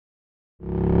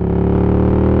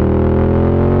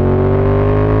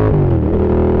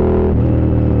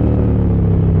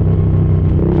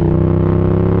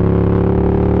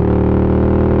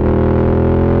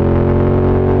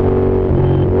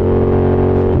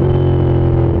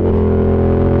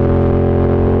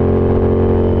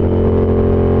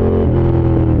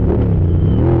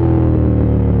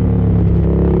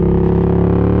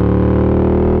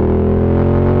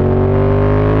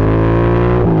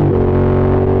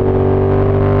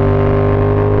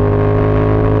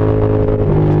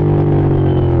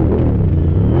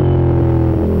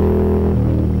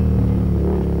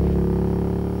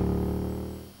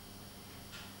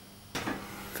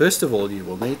First of all, you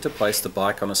will need to place the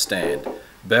bike on a stand.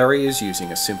 Barry is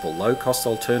using a simple low-cost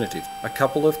alternative, a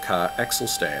couple of car axle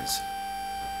stands.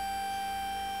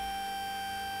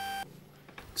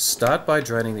 Start by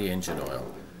draining the engine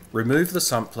oil. Remove the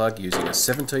sump plug using a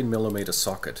 17mm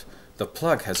socket. The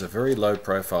plug has a very low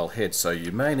profile head, so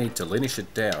you may need to linish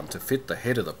it down to fit the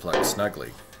head of the plug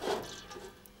snugly.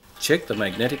 Check the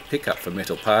magnetic pickup for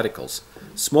metal particles.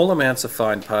 Small amounts of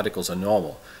fine particles are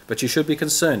normal, but you should be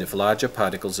concerned if larger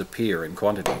particles appear in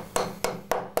quantity.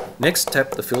 Next,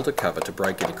 tap the filter cover to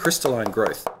break any crystalline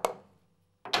growth.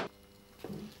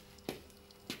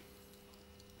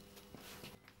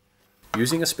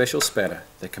 Using a special spanner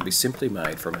that can be simply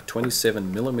made from a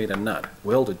 27mm nut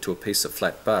welded to a piece of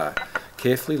flat bar,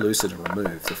 carefully loosen and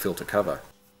remove the filter cover.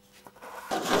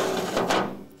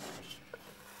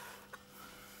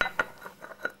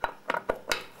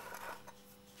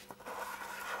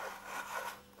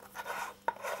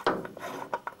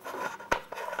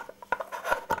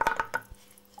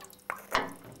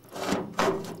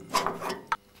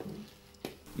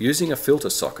 Using a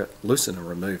filter socket, loosen and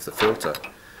remove the filter.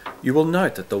 You will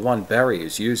note that the one Barry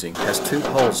is using has 2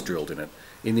 holes drilled in it.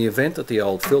 In the event that the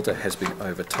old filter has been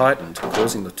over-tightened,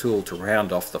 causing the tool to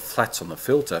round off the flats on the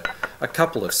filter, a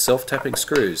couple of self-tapping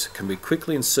screws can be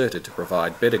quickly inserted to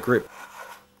provide better grip.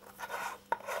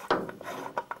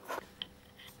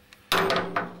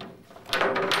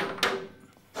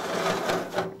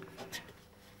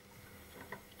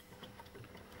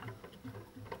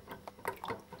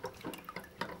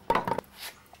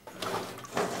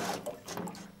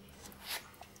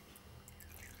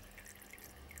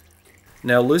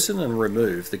 Now loosen and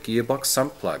remove the gearbox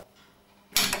sump plug.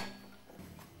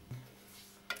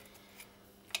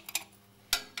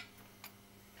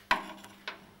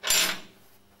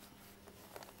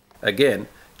 Again,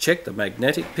 check the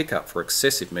magnetic pickup for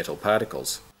excessive metal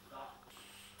particles.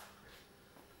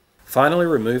 Finally,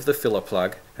 remove the filler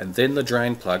plug and then the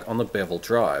drain plug on the bevel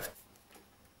drive.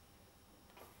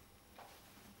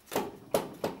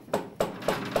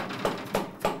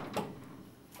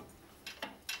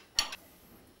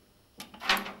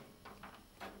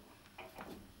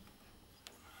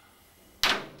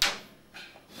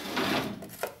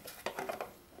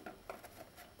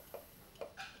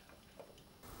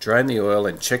 Drain the oil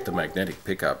and check the magnetic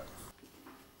pickup.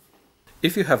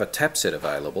 If you have a tap set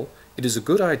available, it is a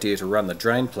good idea to run the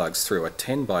drain plugs through a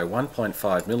 10 by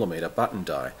 1.5mm button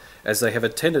die, as they have a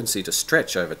tendency to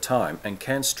stretch over time and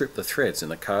can strip the threads in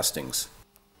the castings.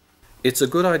 It's a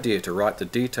good idea to write the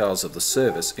details of the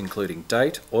service, including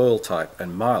date, oil type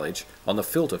and mileage, on the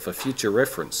filter for future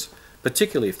reference,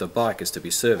 particularly if the bike is to be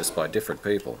serviced by different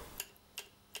people.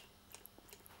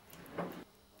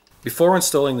 Before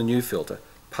installing the new filter,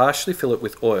 partially fill it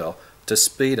with oil to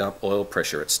speed up oil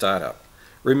pressure at startup.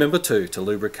 Remember too to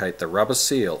lubricate the rubber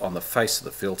seal on the face of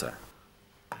the filter.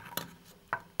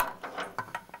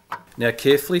 Now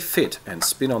carefully fit and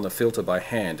spin on the filter by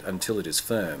hand until it is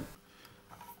firm.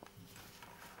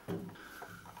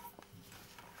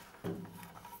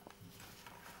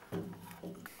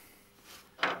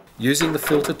 Using the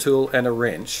filter tool and a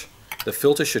wrench, the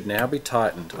filter should now be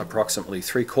tightened approximately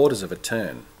 3/4 of a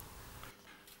turn.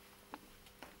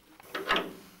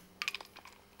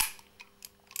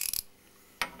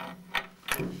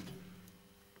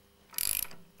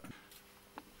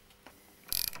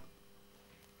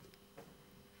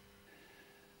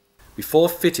 Before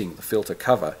fitting the filter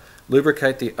cover,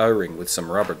 lubricate the O-ring with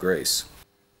some rubber grease.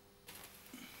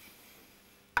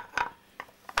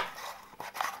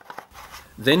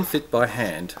 Then fit by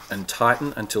hand and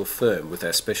tighten until firm with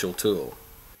our special tool.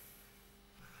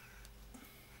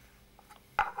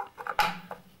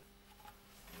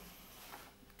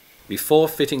 Before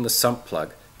fitting the sump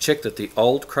plug, check that the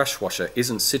old crush washer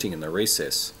isn't sitting in the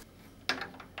recess.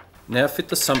 Now fit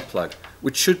the sump plug,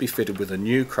 which should be fitted with a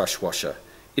new crush washer.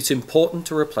 It's important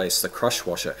to replace the crush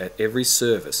washer at every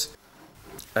service.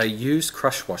 A used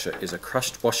crush washer is a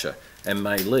crushed washer and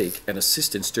may leak and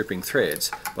assist in stripping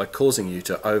threads by causing you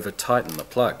to over-tighten the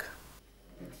plug.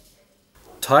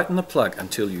 Tighten the plug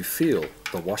until you feel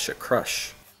the washer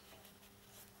crush.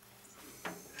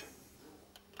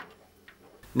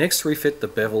 Next, refit the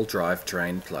bevel drive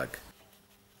drain plug.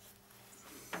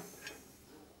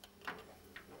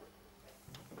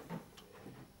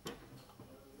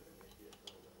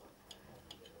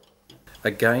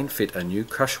 Again, fit a new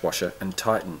crush washer and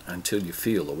tighten until you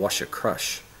feel the washer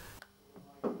crush.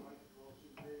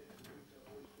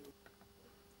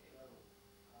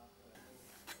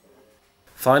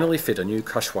 Finally, fit a new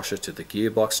crush washer to the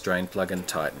gearbox drain plug and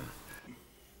tighten.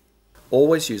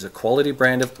 Always use a quality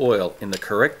brand of oil in the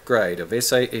correct grade of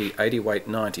SAE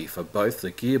 80-weight-90 for both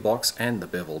the gearbox and the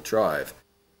bevel drive.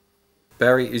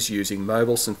 Barry is using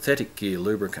Mobil synthetic gear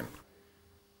lubricant.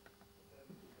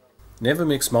 Never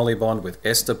mix Molybond with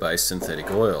ester-based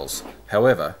synthetic oils.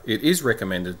 However, it is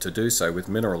recommended to do so with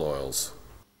mineral oils.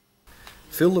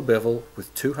 Fill the bevel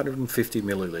with 250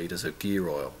 millilitres of gear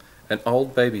oil. An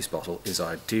Old Baby's bottle is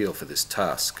ideal for this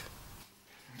task.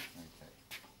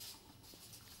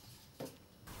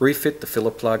 Refit the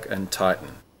filler plug and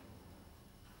tighten.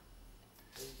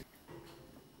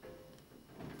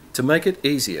 To make it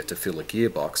easier to fill a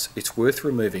gearbox, it's worth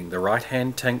removing the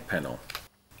right-hand tank panel.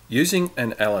 Using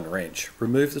an Allen wrench,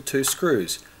 remove the two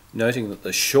screws, noting that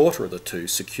the shorter of the two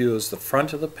secures the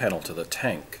front of the panel to the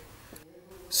tank.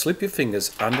 Slip your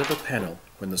fingers under the panel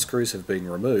when the screws have been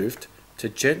removed to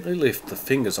gently lift the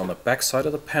fingers on the back side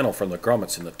of the panel from the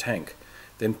grommets in the tank.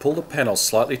 Then pull the panel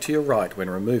slightly to your right when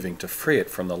removing to free it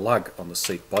from the lug on the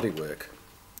seat bodywork.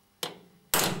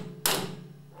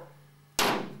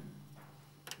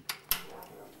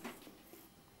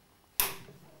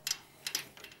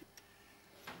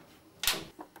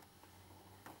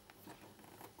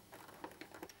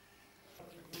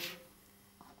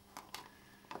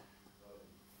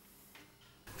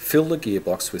 Fill the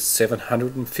gearbox with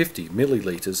 750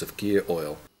 millilitres of gear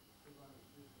oil.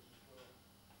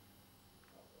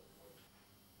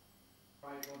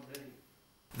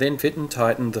 Then fit and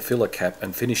tighten the filler cap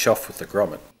and finish off with the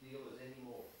grommet.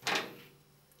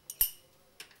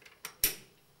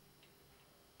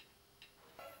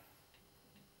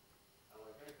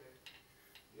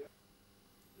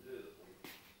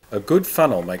 A good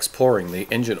funnel makes pouring the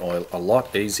engine oil a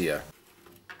lot easier.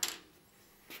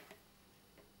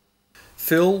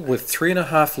 Fill with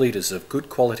 3.5 litres of good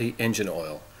quality engine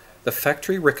oil. The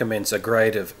factory recommends a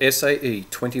grade of SAE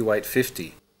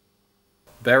 20-weight-50.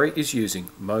 Barry is using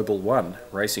Moto One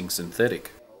Racing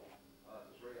Synthetic.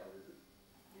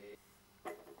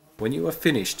 When you are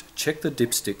finished, check the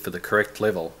dipstick for the correct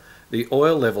level. The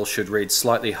oil level should read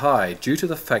slightly high due to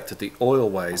the fact that the oil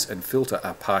ways and filter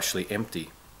are partially empty.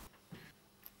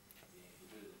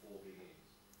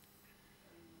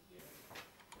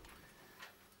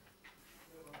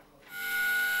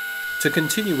 To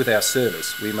continue with our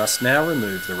service, we must now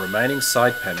remove the remaining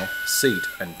side panel, seat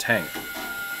and tank.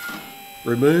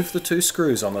 Remove the two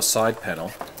screws on the side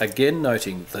panel, again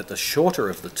noting that the shorter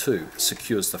of the two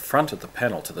secures the front of the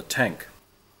panel to the tank.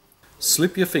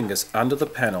 Slip your fingers under the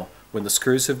panel when the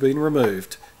screws have been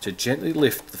removed to gently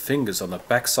lift the fingers on the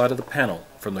back side of the panel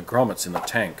from the grommets in the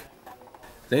tank.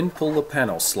 Then pull the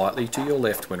panel slightly to your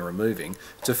left when removing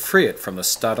to free it from the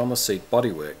stud on the seat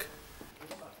bodywork.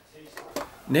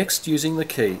 Next, using the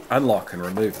key, unlock and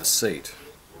remove the seat.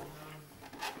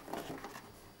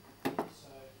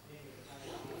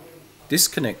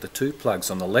 Disconnect the two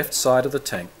plugs on the left side of the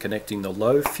tank connecting the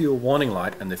low fuel warning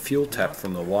light and the fuel tap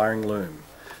from the wiring loom.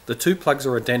 The two plugs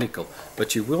are identical,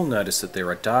 but you will notice that there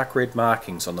are dark red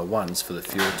markings on the ones for the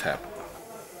fuel tap.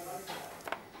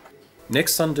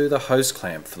 Next, undo the hose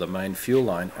clamp for the main fuel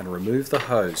line and remove the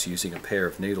hose using a pair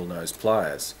of needle nose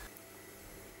pliers.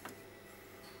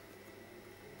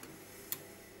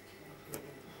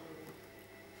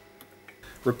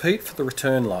 Repeat for the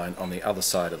return line on the other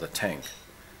side of the tank.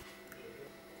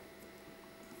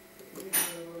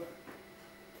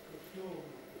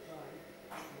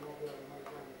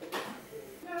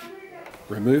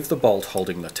 Remove the bolt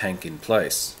holding the tank in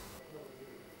place.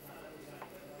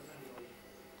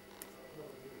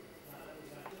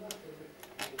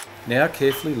 Now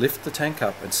carefully lift the tank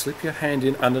up and slip your hand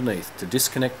in underneath to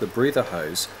disconnect the breather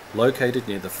hose located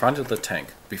near the front of the tank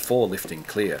before lifting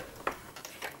clear.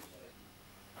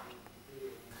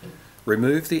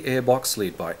 Remove the airbox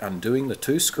lid by undoing the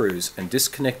two screws and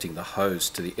disconnecting the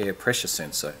hose to the air pressure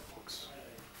sensor.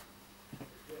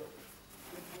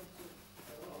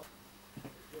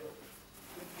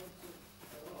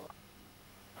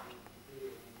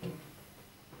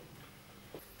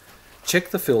 Check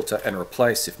the filter and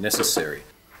replace if necessary.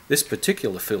 This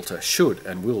particular filter should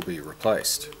and will be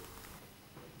replaced.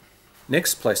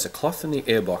 Next, place a cloth in the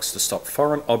airbox to stop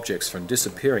foreign objects from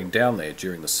disappearing down there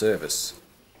during the service.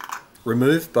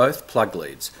 Remove both plug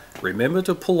leads. Remember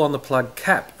to pull on the plug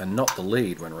cap and not the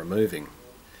lead when removing.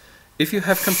 If you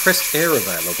have compressed air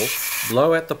available,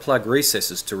 blow out the plug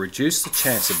recesses to reduce the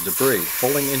chance of debris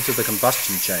falling into the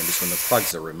combustion chambers when the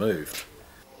plugs are removed.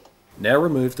 Now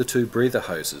remove the two breather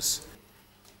hoses.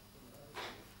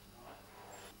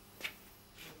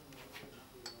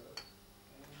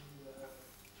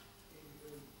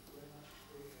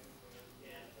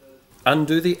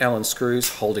 Undo the Allen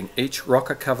screws holding each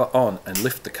rocker cover on and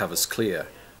lift the covers clear.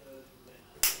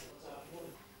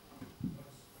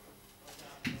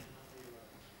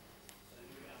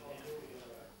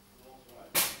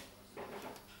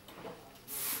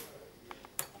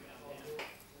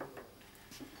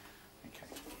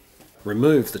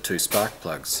 Remove the two spark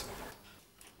plugs.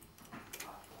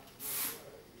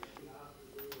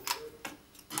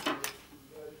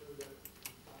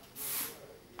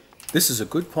 This is a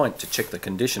good point to check the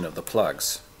condition of the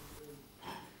plugs.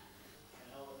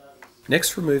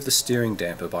 Next, remove the steering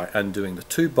damper by undoing the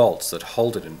two bolts that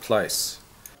hold it in place.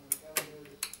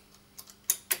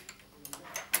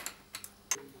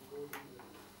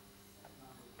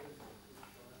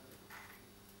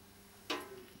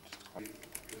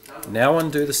 Now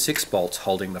undo the 6 bolts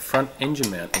holding the front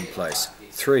engine mount in place,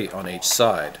 3 on each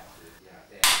side.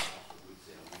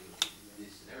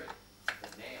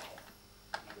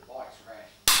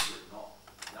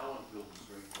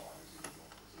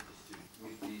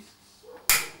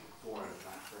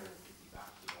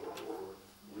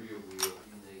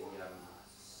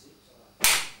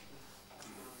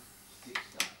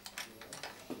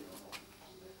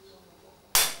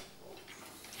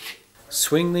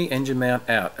 Swing the engine mount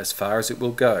out as far as it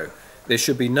will go. There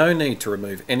should be no need to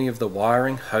remove any of the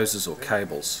wiring, hoses or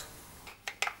cables.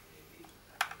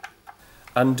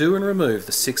 Undo and remove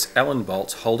the 6 Allen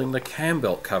bolts holding the cam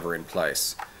belt cover in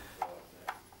place.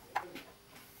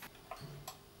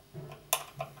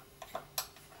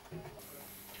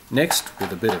 Next,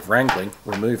 with a bit of wrangling,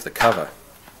 remove the cover.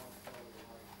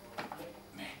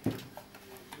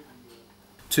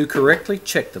 To correctly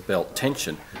check the belt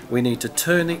tension, we need to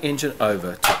turn the engine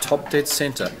over to top dead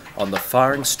centre on the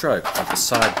firing stroke of the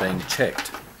side being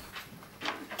checked.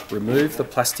 Remove the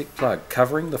plastic plug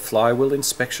covering the flywheel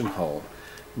inspection hole.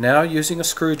 Now, using a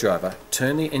screwdriver,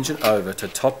 turn the engine over to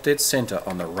top dead centre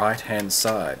on the right hand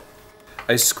side.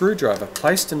 A screwdriver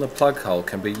placed in the plug hole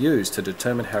can be used to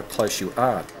determine how close you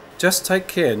are. Just take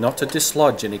care not to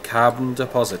dislodge any carbon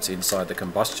deposits inside the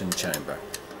combustion chamber.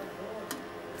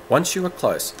 Once you are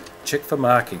close, check for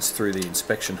markings through the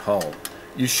inspection hole.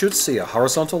 You should see a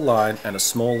horizontal line and a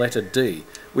small letter D,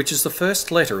 which is the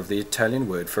first letter of the Italian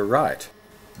word for right.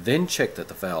 Then check that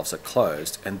the valves are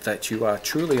closed and that you are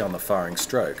truly on the firing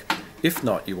stroke. If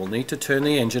not, you will need to turn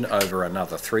the engine over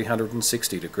another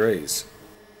 360 degrees.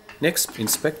 Next,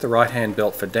 inspect the right hand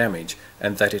belt for damage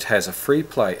and that it has a free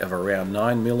play of around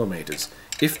 9mm.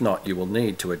 If not, you will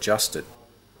need to adjust it.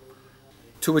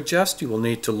 To adjust, you will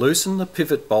need to loosen the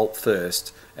pivot bolt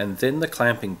first and then the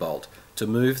clamping bolt to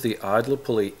move the idler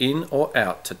pulley in or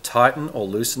out to tighten or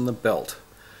loosen the belt.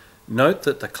 Note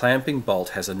that the clamping bolt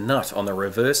has a nut on the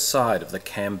reverse side of the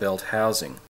cam belt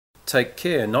housing. Take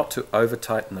care not to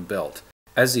over-tighten the belt.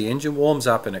 As the engine warms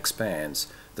up and expands,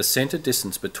 the centre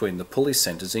distance between the pulley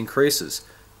centres increases,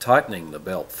 tightening the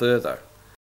belt further.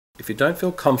 If you don't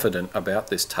feel confident about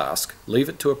this task, leave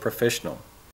it to a professional.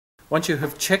 Once you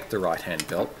have checked the right hand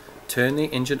belt, turn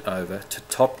the engine over to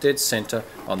top dead centre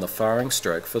on the firing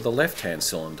stroke for the left hand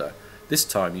cylinder. This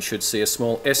time you should see a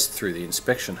small S through the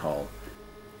inspection hole.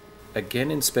 Again,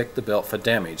 inspect the belt for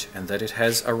damage and that it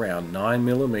has around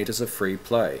 9mm of free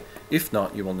play. If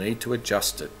not, you will need to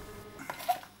adjust it.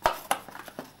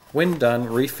 When done,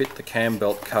 refit the cam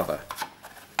belt cover.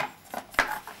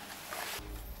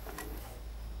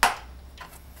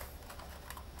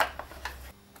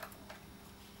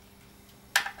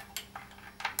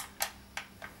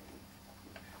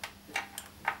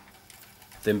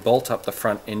 Then bolt up the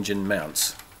front engine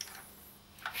mounts.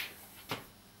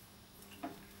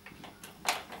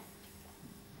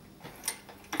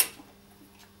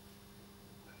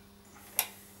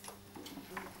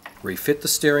 Refit the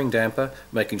steering damper,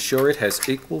 making sure it has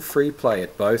equal free play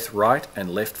at both right and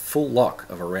left full lock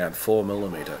of around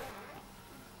 4mm.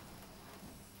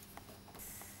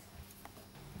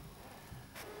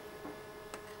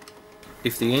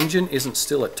 If the engine isn't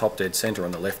still at top dead centre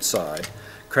on the left side,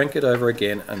 crank it over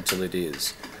again until it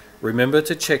is. Remember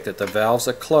to check that the valves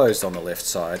are closed on the left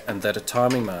side and that a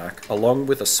timing mark, along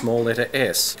with a small letter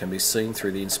S, can be seen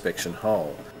through the inspection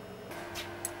hole.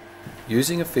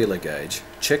 Using a feeler gauge,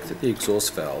 check that the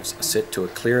exhaust valves are set to a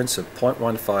clearance of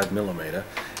 0.15mm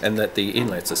and that the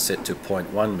inlets are set to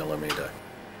 0.1mm.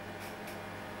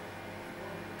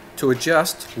 To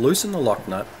adjust, loosen the lock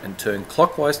nut and turn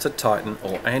clockwise to tighten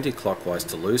or anti-clockwise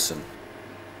to loosen.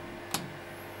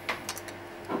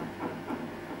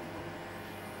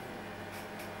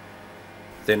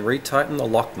 Then retighten the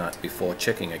lock nut before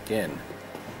checking again.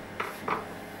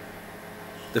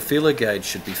 The feeler gauge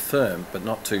should be firm but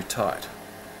not too tight.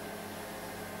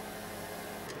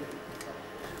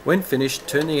 When finished,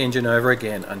 turn the engine over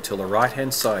again until the right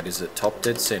hand side is at top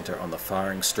dead centre on the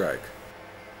firing stroke.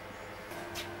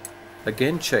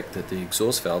 Again, check that the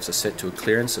exhaust valves are set to a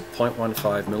clearance of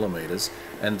 0.15mm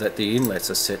and that the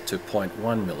inlets are set to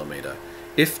 0.1mm.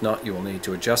 If not, you will need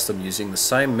to adjust them using the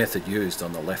same method used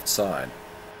on the left side.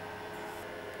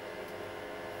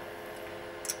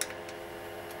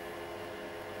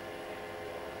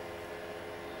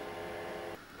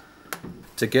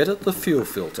 To get at the fuel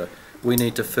filter, we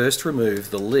need to first remove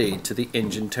the lead to the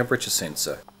engine temperature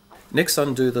sensor. Next,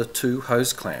 undo the two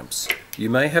hose clamps.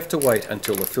 You may have to wait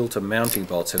until the filter mounting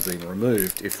bolts have been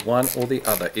removed if one or the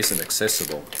other isn't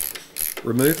accessible.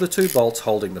 Remove the two bolts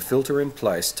holding the filter in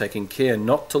place, taking care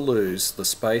not to lose the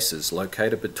spaces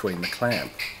located between the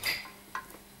clamp.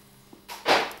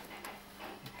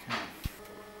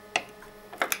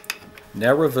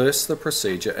 Now reverse the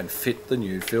procedure and fit the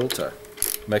new filter,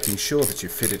 making sure that you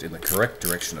fit it in the correct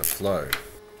direction of flow.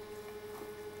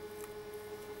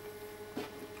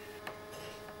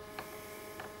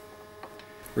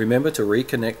 Remember to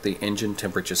reconnect the engine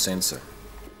temperature sensor.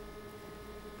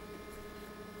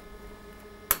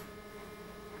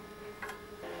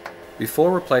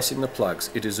 Before replacing the plugs,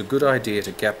 it is a good idea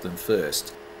to gap them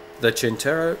first. The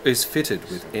Centauro is fitted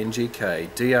with NGK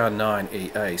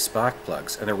DR9EA spark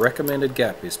plugs and a recommended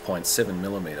gap is 0.7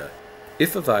 mm.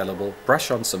 If available,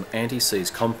 brush on some anti-seize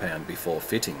compound before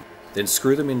fitting, then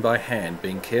screw them in by hand,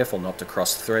 being careful not to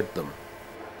cross-thread them.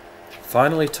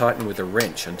 Finally, tighten with a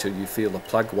wrench until you feel the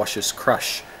plug washers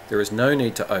crush. There is no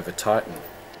need to over-tighten.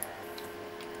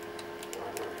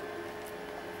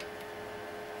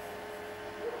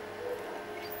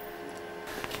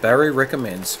 Barry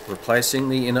recommends replacing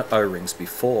the inner O-rings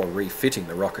before refitting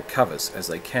the rocker covers, as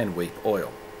they can weep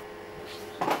oil.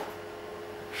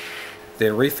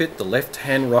 Then refit the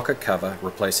left-hand rocker cover,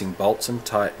 replacing bolts and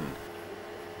tighten.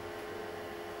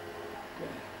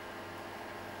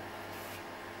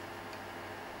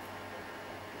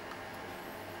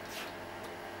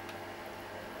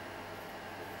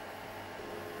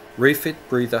 Refit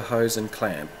breather hose and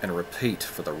clamp and repeat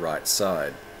for the right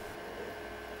side.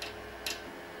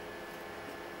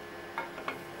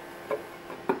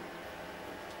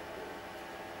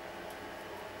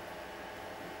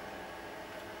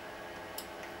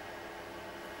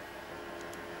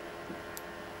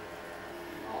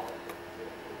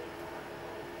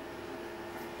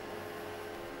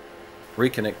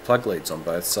 Reconnect plug leads on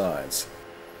both sides.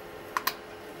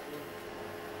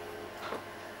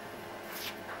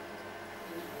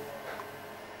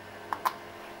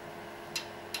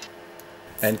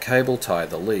 And cable tie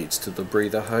the leads to the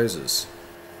breather hoses.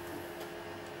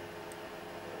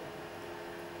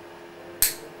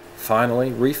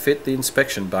 Finally, refit the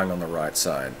inspection bung on the right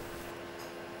side.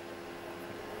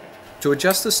 To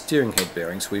adjust the steering head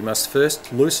bearings, we must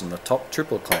first loosen the top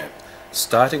triple clamp,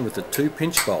 starting with the two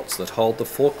pinch bolts that hold the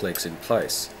fork legs in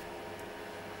place.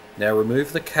 Now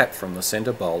remove the cap from the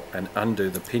center bolt and undo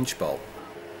the pinch bolt.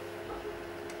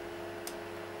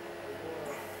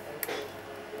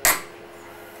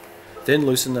 Then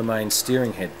loosen the main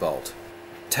steering head bolt.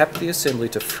 Tap the assembly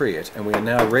to free it, and we are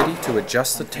now ready to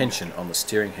adjust the tension on the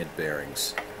steering head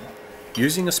bearings.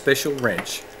 Using a special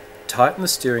wrench, tighten the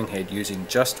steering head using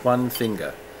just one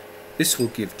finger. This will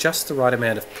give just the right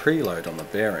amount of preload on the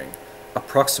bearing,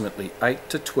 approximately 8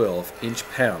 to 12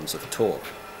 inch-pounds of torque.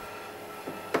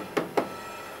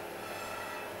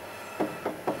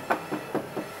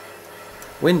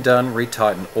 When done,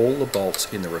 retighten all the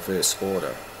bolts in the reverse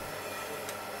order.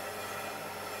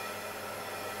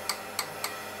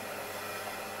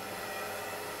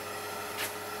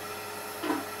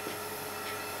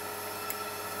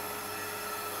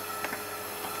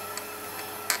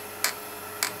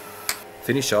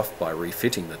 Finish off by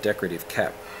refitting the decorative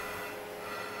cap.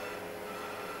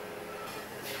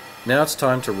 Now it's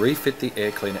time to refit the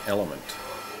air cleaner element.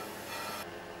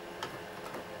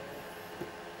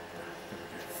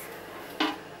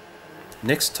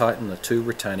 Next, tighten the two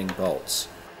retaining bolts.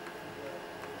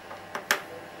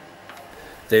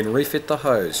 Then refit the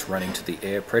hose running to the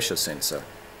air pressure sensor.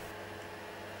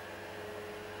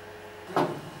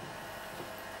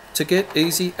 To get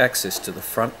easy access to the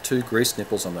front two grease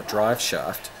nipples on the drive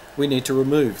shaft, we need to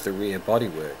remove the rear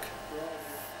bodywork.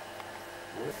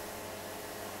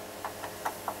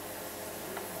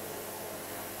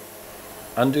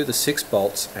 Undo the 6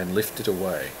 bolts and lift it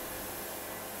away.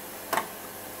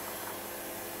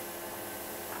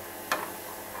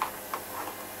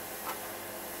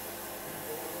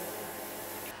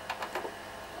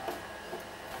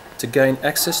 To gain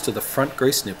access to the front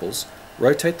grease nipples,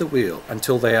 rotate the wheel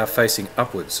until they are facing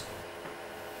upwards.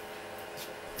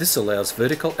 This allows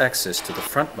vertical access to the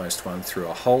frontmost one through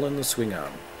a hole in the swing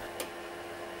arm.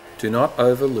 Do not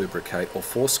over lubricate or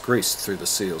force grease through the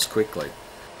seals quickly.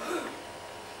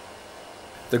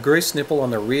 The grease nipple on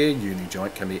the rear uni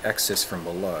joint can be accessed from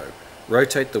below.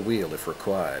 Rotate the wheel if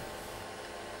required.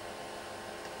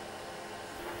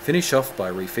 Finish off by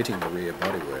refitting the rear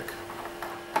bodywork.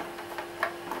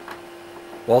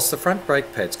 Whilst the front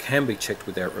brake pads can be checked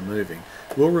without removing,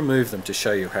 we'll remove them to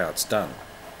show you how it's done.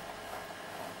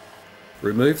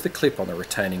 Remove the clip on the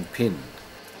retaining pin.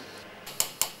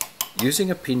 Using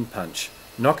a pin punch,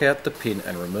 knock out the pin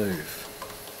and remove.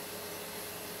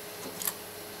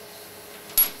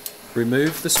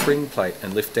 Remove the spring plate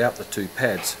and lift out the two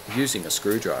pads using a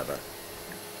screwdriver.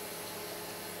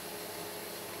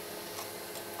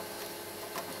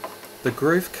 The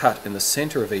groove cut in the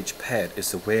centre of each pad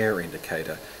is the wear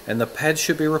indicator, and the pads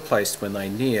should be replaced when they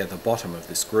near the bottom of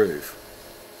this groove.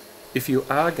 If you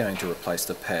are going to replace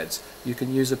the pads, you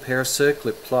can use a pair of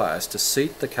circlip pliers to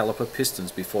seat the caliper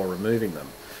pistons before removing them.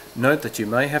 Note that you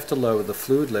may have to lower the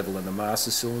fluid level in the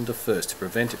master cylinder first to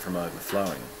prevent it from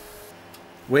overflowing.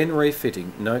 When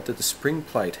refitting, note that the spring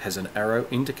plate has an arrow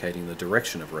indicating the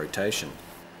direction of rotation.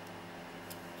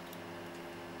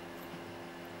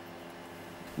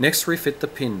 Next, refit the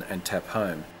pin and tap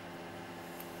home.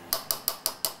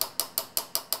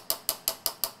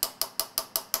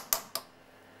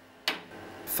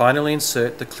 Finally,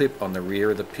 insert the clip on the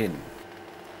rear of the pin.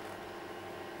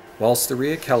 Whilst the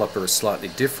rear caliper is slightly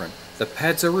different, the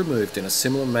pads are removed in a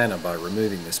similar manner by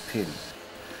removing this pin.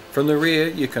 From the rear,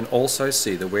 you can also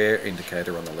see the wear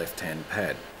indicator on the left-hand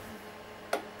pad.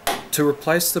 To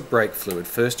replace the brake fluid,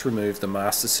 first remove the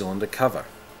master cylinder cover.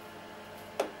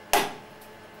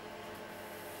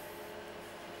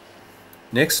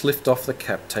 Next, lift off the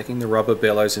cap, taking the rubber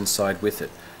bellows inside with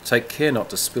it. Take care not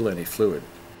to spill any fluid.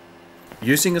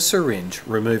 Using a syringe,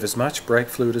 remove as much brake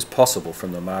fluid as possible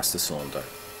from the master cylinder.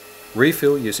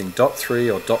 Refill using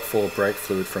 .3 or .4 brake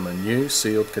fluid from a new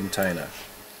sealed container.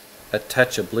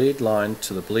 Attach a bleed line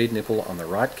to the bleed nipple on the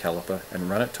right caliper and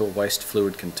run it to a waste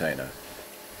fluid container.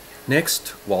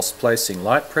 Next, whilst placing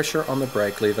light pressure on the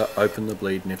brake lever, open the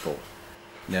bleed nipple.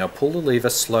 Now pull the lever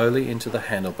slowly into the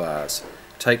handlebars.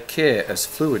 Take care, as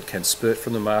fluid can spurt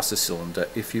from the master cylinder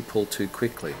if you pull too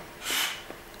quickly.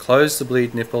 Close the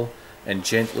bleed nipple and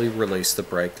gently release the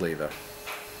brake lever.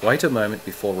 Wait a moment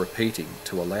before repeating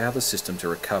to allow the system to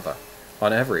recover.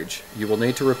 On average, you will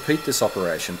need to repeat this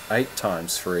operation 8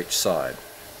 times for each side.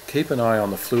 Keep an eye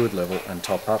on the fluid level and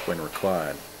top up when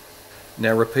required.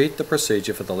 Now repeat the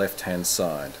procedure for the left-hand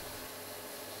side.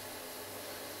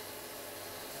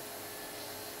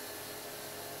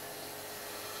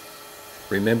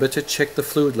 Remember to check the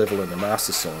fluid level in the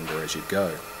master cylinder as you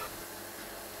go.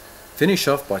 Finish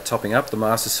off by topping up the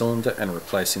master cylinder and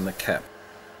replacing the cap.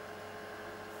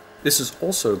 This is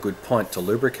also a good point to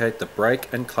lubricate the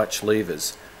brake and clutch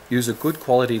levers. Use a good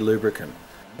quality lubricant.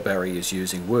 Barry is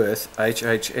using Worth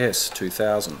HHS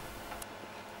 2000.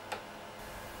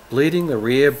 Bleeding the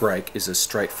rear brake is as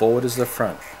straightforward as the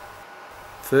front.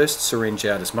 First, syringe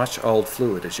out as much old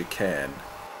fluid as you can.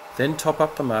 Then top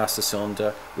up the master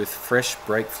cylinder with fresh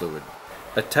brake fluid.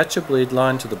 Attach a bleed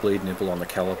line to the bleed nipple on the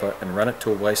caliper and run it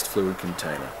to a waste fluid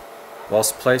container.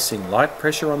 Whilst placing light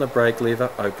pressure on the brake lever,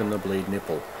 open the bleed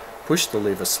nipple. Push the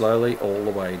lever slowly all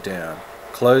the way down.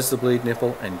 Close the bleed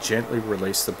nipple and gently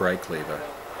release the brake lever.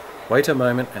 Wait a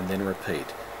moment and then repeat.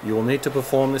 You will need to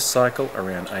perform this cycle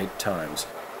around 8 times.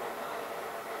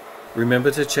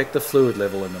 Remember to check the fluid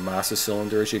level in the master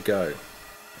cylinder as you go.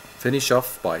 Finish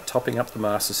off by topping up the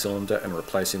master cylinder and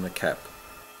replacing the cap.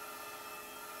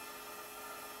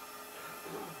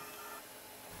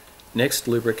 Next,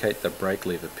 lubricate the brake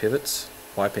lever pivots,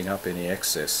 wiping up any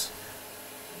excess.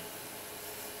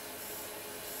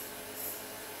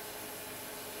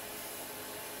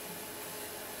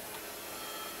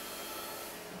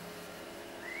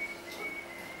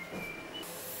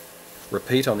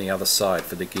 Repeat on the other side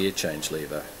for the gear change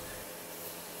lever.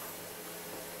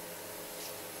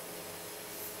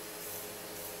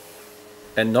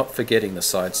 And not forgetting the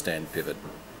side stand pivot.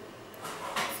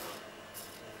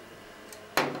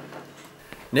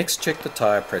 Next, check the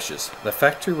tyre pressures. The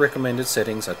factory recommended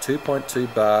settings are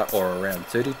 2.2 bar or around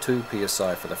 32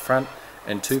 psi for the front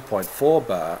and 2.4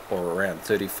 bar or around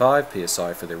 35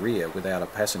 psi for the rear without a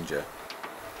passenger.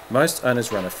 Most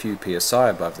owners run a few psi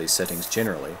above these settings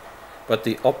generally, but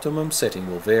the optimum setting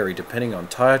will vary depending on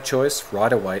tyre choice,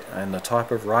 rider weight and the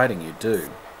type of riding you do.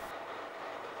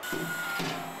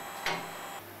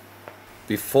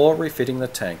 Before refitting the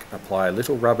tank, apply a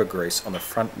little rubber grease on the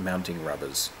front mounting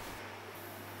rubbers.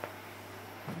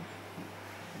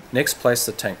 Next, place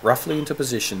the tank roughly into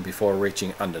position before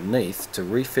reaching underneath to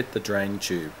refit the drain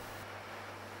tube.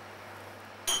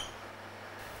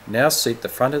 Now seat the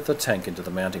front of the tank into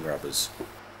the mounting rubbers.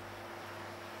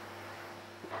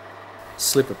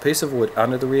 Slip a piece of wood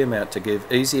under the rear mount to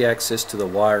give easy access to the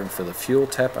wiring for the fuel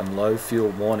tap and low fuel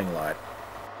warning light.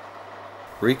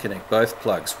 Reconnect both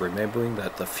plugs, remembering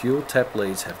that the fuel tap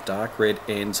leads have dark red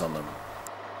ends on them.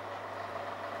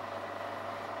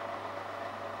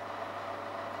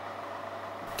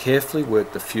 Carefully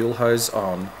work the fuel hose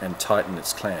on and tighten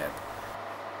its clamp.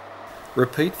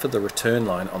 Repeat for the return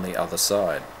line on the other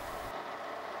side.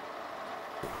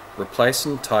 Replace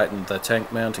and tighten the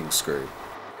tank mounting screw.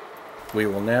 We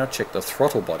will now check the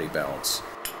throttle body balance.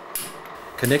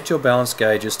 Connect your balance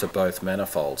gauges to both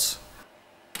manifolds.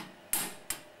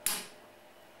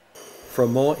 For a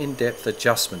more in-depth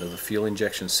adjustment of the fuel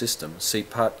injection system, see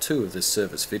part 2 of this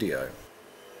service video.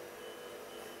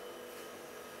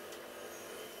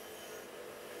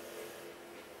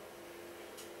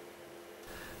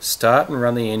 Start and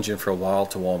run the engine for a while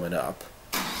to warm it up.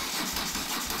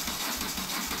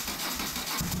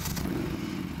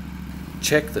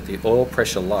 Check that the oil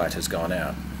pressure light has gone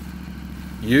out.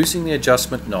 Using the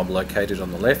adjustment knob located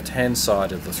on the left-hand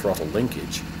side of the throttle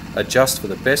linkage, adjust for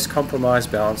the best compromise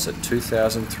balance at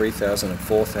 2000, 3000 and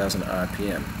 4000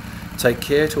 RPM. Take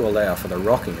care to allow for the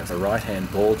rocking of the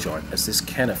right-hand ball joint, as this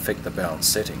can affect the balance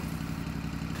setting.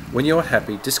 When you are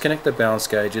happy, disconnect the balance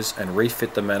gauges and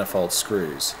refit the manifold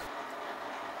screws.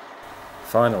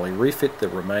 Finally, refit the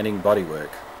remaining bodywork.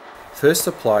 First,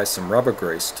 apply some rubber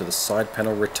grease to the side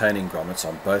panel retaining grommets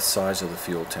on both sides of the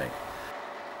fuel tank.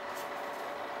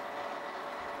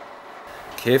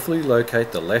 Carefully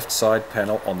locate the left side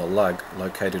panel on the lug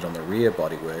located on the rear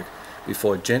bodywork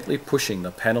before gently pushing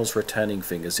the panel's retaining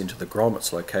fingers into the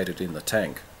grommets located in the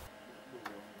tank.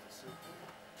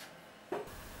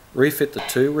 Refit the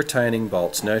 2 retaining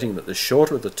bolts, noting that the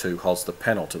shorter of the 2 holds the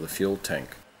panel to the fuel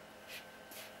tank.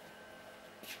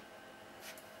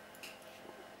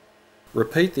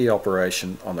 Repeat the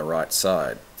operation on the right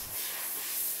side.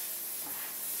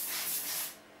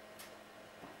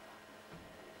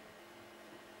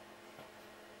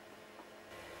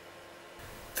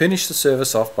 Finish the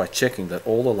service off by checking that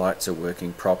all the lights are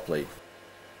working properly.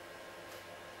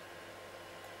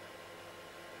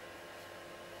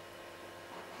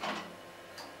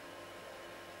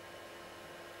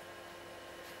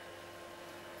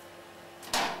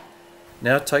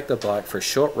 Now take the bike for a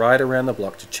short ride around the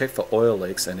block to check for oil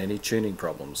leaks and any tuning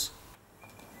problems.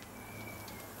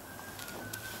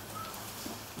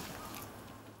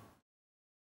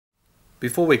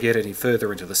 Before we get any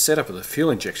further into the setup of the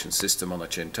fuel injection system on the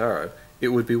Centauro, it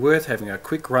would be worth having a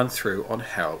quick run through on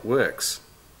how it works.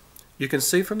 You can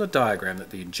see from the diagram that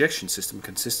the injection system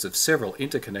consists of several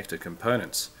interconnected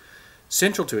components.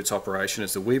 Central to its operation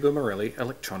is the Weber-Morelli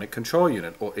Electronic Control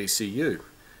Unit, or ECU.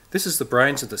 This is the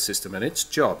brains of the system, and its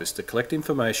job is to collect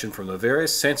information from the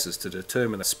various sensors to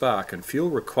determine the spark and fuel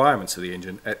requirements of the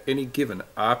engine at any given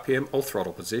RPM or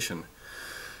throttle position.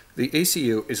 The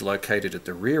ECU is located at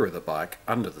the rear of the bike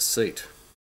under the seat.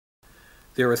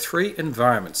 There are 3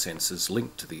 environment sensors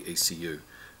linked to the ECU.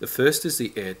 The first is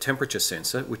the air temperature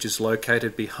sensor, which is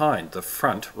located behind the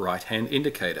front right-hand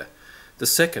indicator. The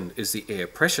second is the air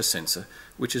pressure sensor,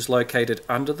 which is located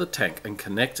under the tank and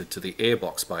connected to the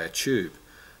airbox by a tube.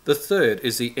 The third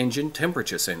is the engine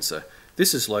temperature sensor.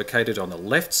 This is located on the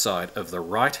left side of the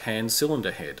right-hand cylinder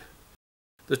head.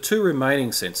 The 2 remaining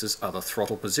sensors are the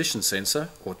throttle position sensor,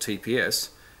 or TPS,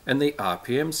 and the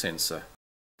RPM sensor.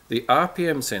 The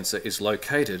RPM sensor is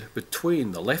located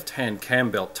between the left-hand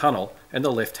cam belt tunnel and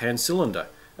the left-hand cylinder,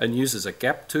 and uses a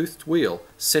gap-toothed wheel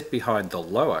set behind the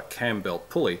lower cam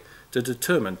belt pulley to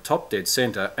determine top dead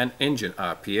center and engine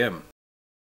RPM.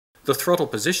 The throttle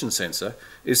position sensor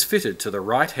is fitted to the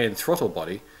right-hand throttle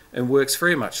body and works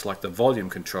very much like the volume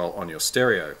control on your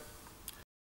stereo.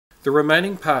 The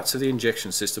remaining parts of the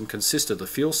injection system consist of the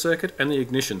fuel circuit and the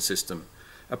ignition system.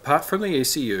 Apart from the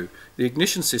ECU, the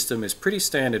ignition system is pretty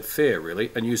standard fare really,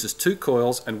 and uses 2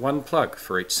 coils and 1 plug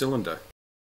for each cylinder.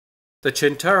 The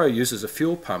Centauro uses a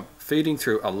fuel pump feeding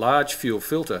through a large fuel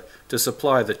filter to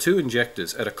supply the 2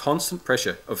 injectors at a constant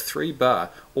pressure of 3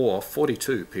 bar or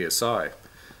 42 psi.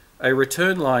 A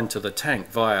return line to the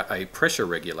tank via a pressure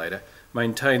regulator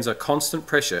maintains a constant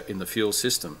pressure in the fuel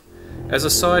system. As a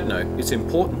side note, it's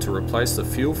important to replace the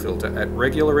fuel filter at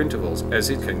regular intervals, as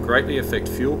it can greatly affect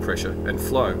fuel pressure and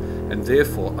flow, and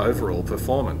therefore overall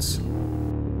performance.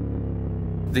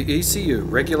 The ECU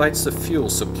regulates the fuel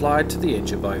supplied to the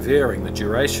engine by varying the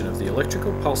duration of the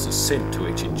electrical pulses sent to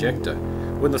each injector.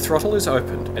 When the throttle is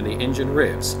opened and the engine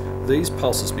revs, these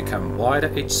pulses become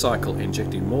wider each cycle,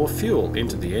 injecting more fuel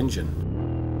into the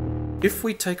engine. If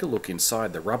we take a look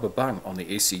inside the rubber bung on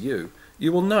the ECU,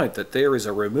 you will note that there is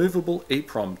a removable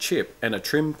EEPROM chip and a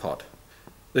trim pot.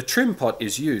 The trim pot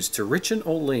is used to richen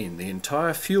or lean the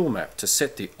entire fuel map to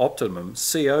set the optimum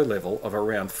CO level of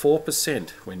around 4%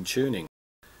 when tuning.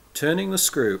 Turning the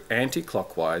screw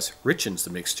anti-clockwise richens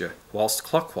the mixture, whilst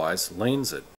clockwise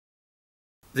leans it.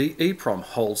 The EEPROM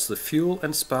holds the fuel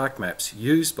and spark maps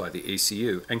used by the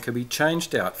ECU and can be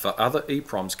changed out for other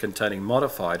EEPROMs containing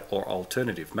modified or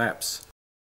alternative maps.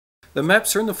 The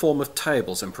maps are in the form of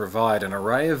tables and provide an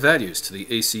array of values to the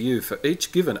ECU for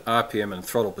each given RPM and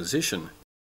throttle position.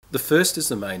 The first is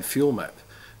the main fuel map.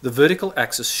 The vertical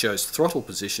axis shows throttle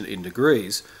position in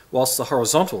degrees, whilst the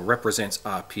horizontal represents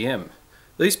RPM.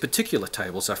 These particular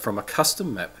tables are from a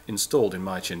custom map installed in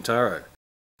my Centauro.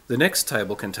 The next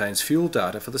table contains fuel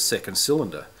data for the second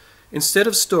cylinder. Instead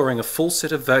of storing a full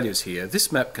set of values here,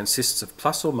 this map consists of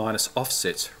plus or minus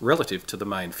offsets relative to the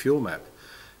main fuel map.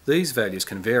 These values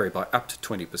can vary by up to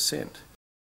 20%.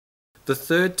 The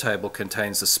third table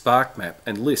contains the spark map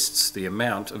and lists the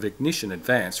amount of ignition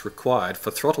advance required for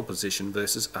throttle position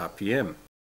versus RPM.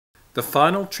 The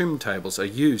final trim tables are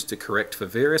used to correct for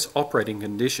various operating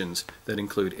conditions that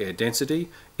include air density,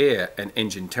 air and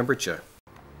engine temperature.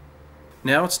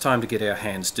 Now it's time to get our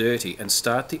hands dirty and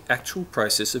start the actual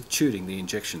process of tuning the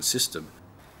injection system.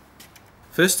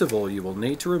 First of all, you will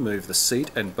need to remove the seat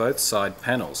and both side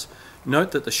panels.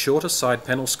 Note that the shorter side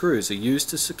panel screws are used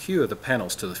to secure the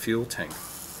panels to the fuel tank.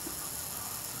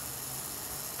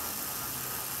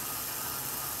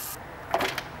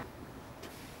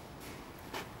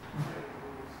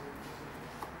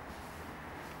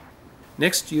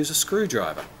 Next, use a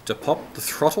screwdriver to pop the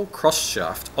throttle cross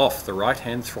shaft off the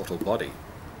right-hand throttle body.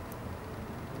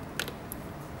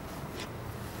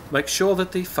 Make sure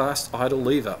that the fast idle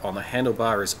lever on the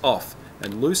handlebar is off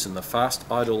and loosen the fast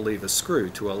idle lever screw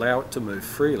to allow it to move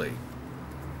freely.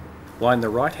 Wind the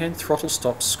right-hand throttle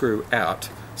stop screw out,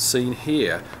 seen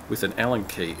here with an Allen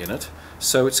key in it,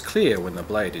 so it's clear when the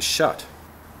blade is shut.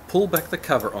 Pull back the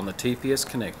cover on the TPS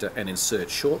connector and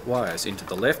insert short wires into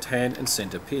the left hand and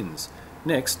centre pins.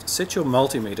 Next, set your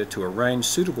multimeter to a range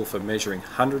suitable for measuring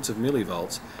hundreds of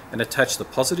millivolts and attach the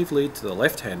positive lead to the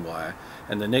left-hand wire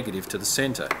and the negative to the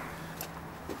centre.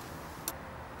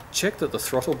 Check that the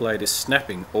throttle blade is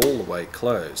snapping all the way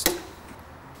closed.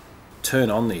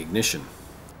 Turn on the ignition.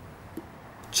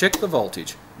 Check the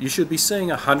voltage. You should be seeing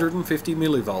 150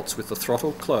 millivolts with the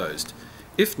throttle closed.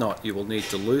 If not, you will need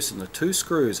to loosen the two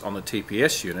screws on the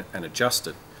TPS unit and adjust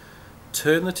it.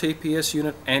 Turn the TPS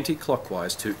unit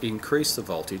anti-clockwise to increase the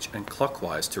voltage and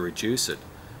clockwise to reduce it.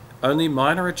 Only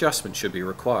minor adjustments should be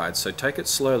required, so take it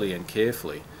slowly and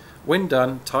carefully. When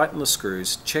done, tighten the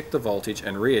screws, check the voltage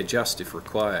and readjust if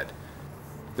required.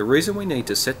 The reason we need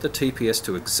to set the TPS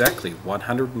to exactly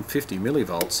 150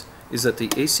 millivolts is that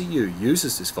the ECU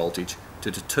uses this voltage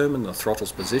to determine the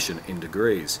throttle's position in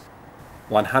degrees.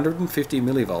 150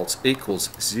 millivolts equals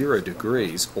 0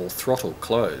 degrees or throttle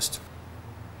closed.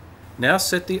 Now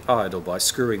set the idle by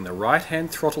screwing the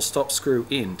right-hand throttle stop screw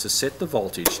in to set the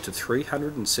voltage to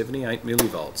 378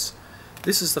 millivolts.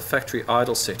 This is the factory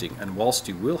idle setting, and whilst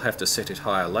you will have to set it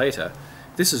higher later,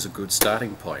 this is a good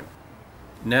starting point.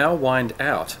 Now wind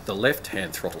out the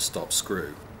left-hand throttle stop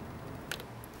screw.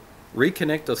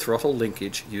 Reconnect the throttle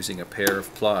linkage using a pair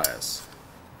of pliers.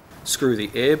 Screw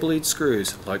the air bleed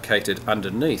screws located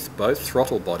underneath both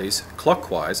throttle bodies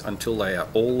clockwise until they are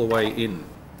all the way in.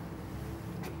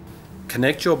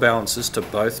 Connect your balances to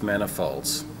both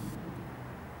manifolds.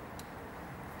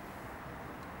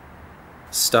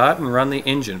 Start and run the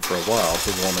engine for a while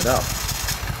to warm it up.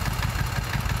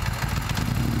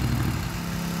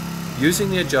 Using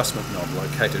the adjustment knob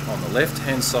located on the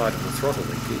left-hand side of the throttle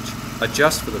linkage,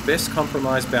 adjust for the best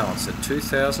compromise balance at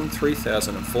 2000,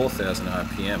 3000 and 4000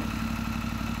 RPM.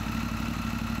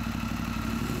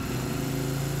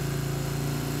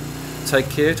 Take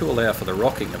care to allow for the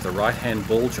rocking of the right-hand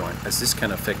ball joint, as this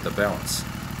can affect the balance.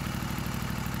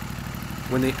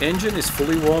 When the engine is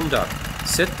fully warmed up,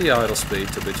 set the idle speed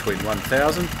to between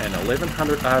 1000 and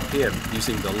 1100 RPM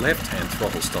using the left-hand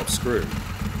throttle stop screw.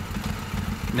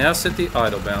 Now set the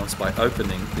idle balance by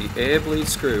opening the air bleed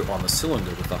screw on the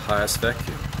cylinder with the highest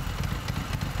vacuum.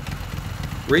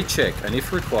 Recheck and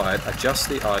if required adjust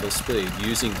the idle speed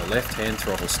using the left-hand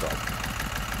throttle stop.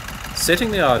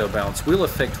 Setting the idle balance will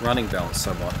affect running balance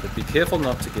somewhat, but be careful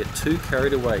not to get too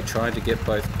carried away trying to get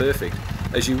both perfect,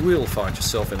 as you will find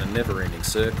yourself in a never-ending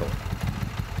circle.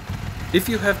 If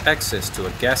you have access to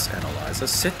a gas analyzer,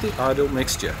 set the idle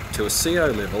mixture to a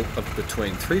CO level of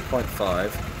between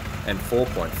 3.5 and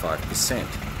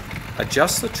 4.5%.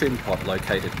 Adjust the trim pot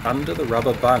located under the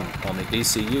rubber bung on the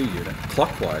ECU unit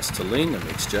clockwise to lean the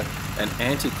mixture and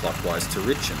anti-clockwise to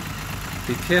richen.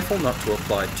 Be careful not to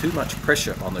apply too much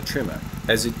pressure on the trimmer,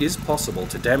 as it is possible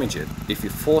to damage it if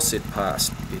you force it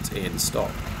past its end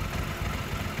stop.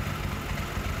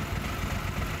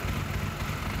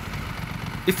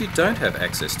 If you don't have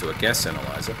access to a gas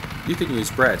analyzer, you can use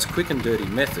Brad's quick and dirty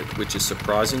method, which is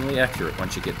surprisingly accurate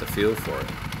once you get the feel for it.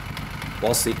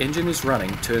 Whilst the engine is running,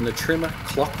 turn the trimmer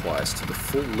clockwise to the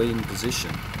full lean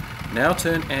position. Now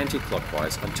turn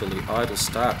anti-clockwise until the idle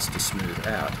starts to smooth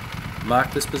out.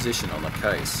 Mark this position on the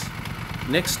case.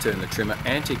 Next, turn the trimmer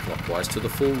anti-clockwise to the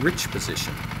full rich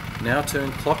position. Now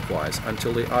turn clockwise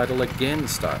until the idle again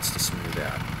starts to smooth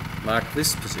out. Mark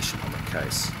this position on the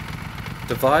case.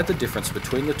 Divide the difference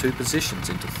between the two positions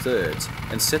into thirds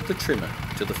and set the trimmer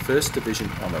to the first division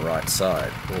on the right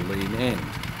side, or lean end.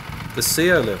 The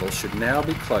CO level should now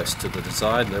be close to the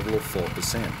desired level of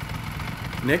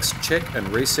 4%. Next, check and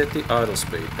reset the idle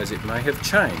speed, as it may have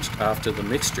changed after the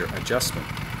mixture adjustment.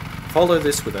 Follow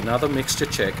this with another mixture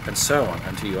check and so on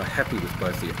until you are happy with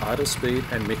both the idle speed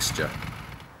and mixture.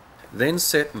 Then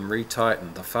set and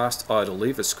retighten the fast idle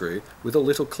lever screw with a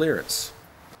little clearance.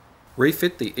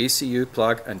 Refit the ECU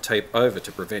plug and tape over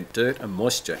to prevent dirt and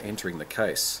moisture entering the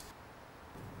case.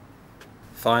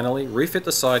 Finally, refit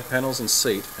the side panels and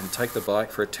seat and take the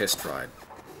bike for a test ride.